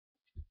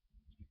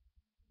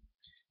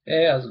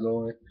Hey, how's it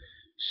going?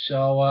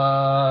 So,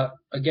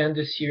 again,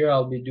 this year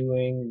I'll be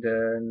doing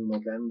the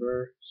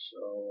Movember.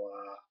 So,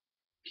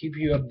 keep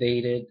you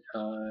updated.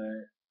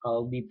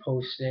 I'll be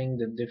posting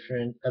the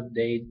different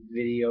update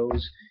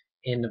videos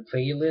in the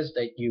playlist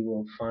that you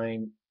will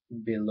find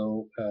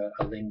below,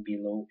 a link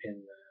below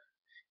in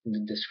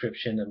the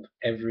description of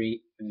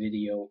every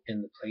video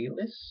in the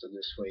playlist. So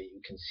this way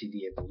you can see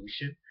the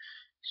evolution.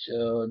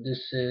 So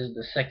this is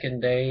the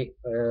second day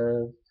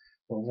of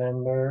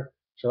November.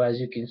 So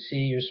as you can see,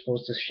 you're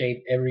supposed to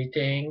shave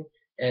everything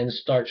and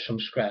start from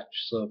scratch.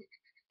 So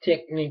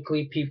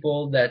technically,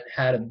 people that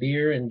had a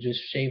beard and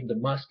just shaved the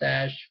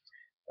mustache,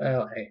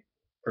 well, hey,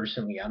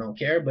 personally, I don't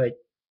care, but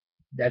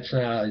that's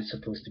not how it's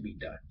supposed to be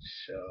done.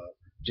 So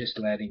just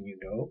letting you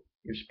know,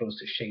 you're supposed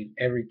to shave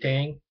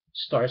everything,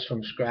 starts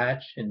from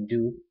scratch, and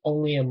do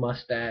only a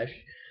mustache.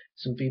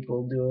 Some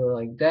people do it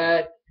like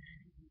that.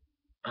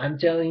 I'm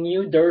telling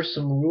you, there's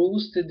some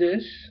rules to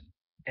this,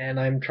 and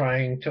I'm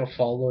trying to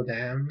follow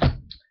them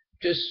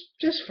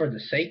just for the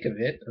sake of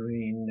it. I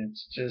mean,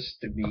 it's just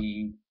to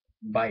be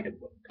by the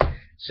book.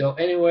 So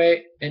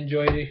anyway,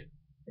 enjoy it.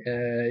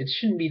 It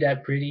shouldn't be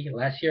that pretty.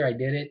 Last year I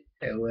did it.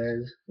 It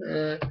was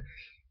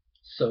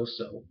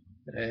so-so.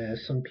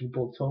 Some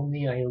people told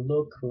me I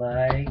look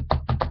like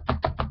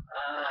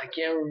I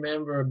can't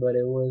remember, but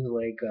it was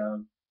like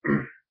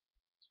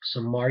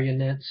some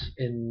marionettes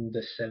in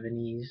the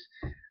 70s.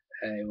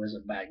 It was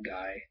a bad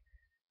guy.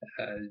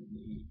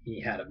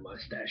 He had a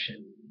mustache,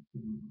 and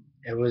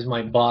it was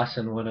my boss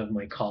and one of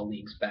my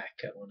colleagues back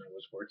when I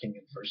was working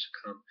in First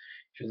Com.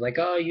 She was like,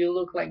 "Oh, you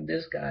look like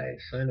this guy."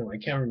 So I know I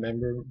can't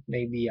remember.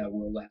 Maybe I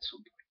will at some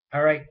point.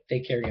 All right,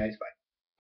 take care, guys. Bye.